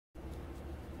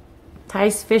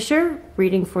Tyse Fisher,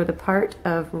 reading for the part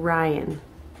of Ryan.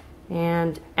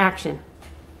 And action.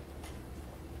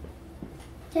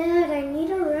 Dad, I need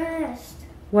a rest.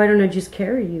 Why don't I just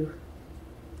carry you?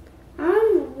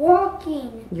 I'm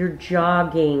walking. You're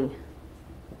jogging.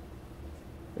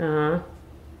 Now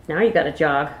you gotta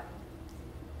jog.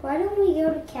 Why don't we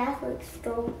go to Catholic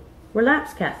school? We're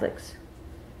lapsed Catholics.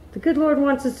 The good Lord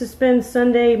wants us to spend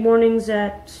Sunday mornings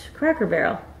at Cracker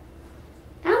Barrel.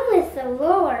 I'm with the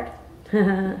Lord.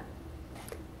 How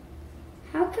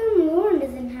come Lauren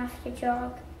doesn't have to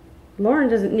jog? Lauren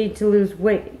doesn't need to lose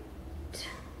weight.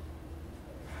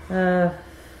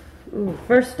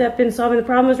 First step in solving the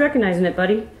problem is recognizing it,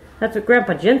 buddy. That's what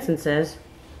Grandpa Jensen says.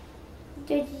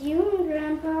 Did you and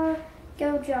Grandpa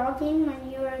go jogging when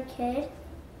you were a kid?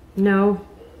 No,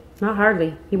 not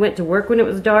hardly. He went to work when it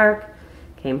was dark,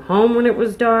 came home when it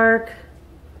was dark.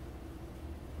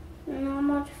 Not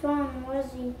much fun, was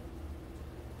he?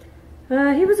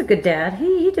 He was a good dad.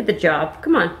 He did the job.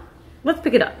 Come on, let's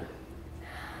pick it up.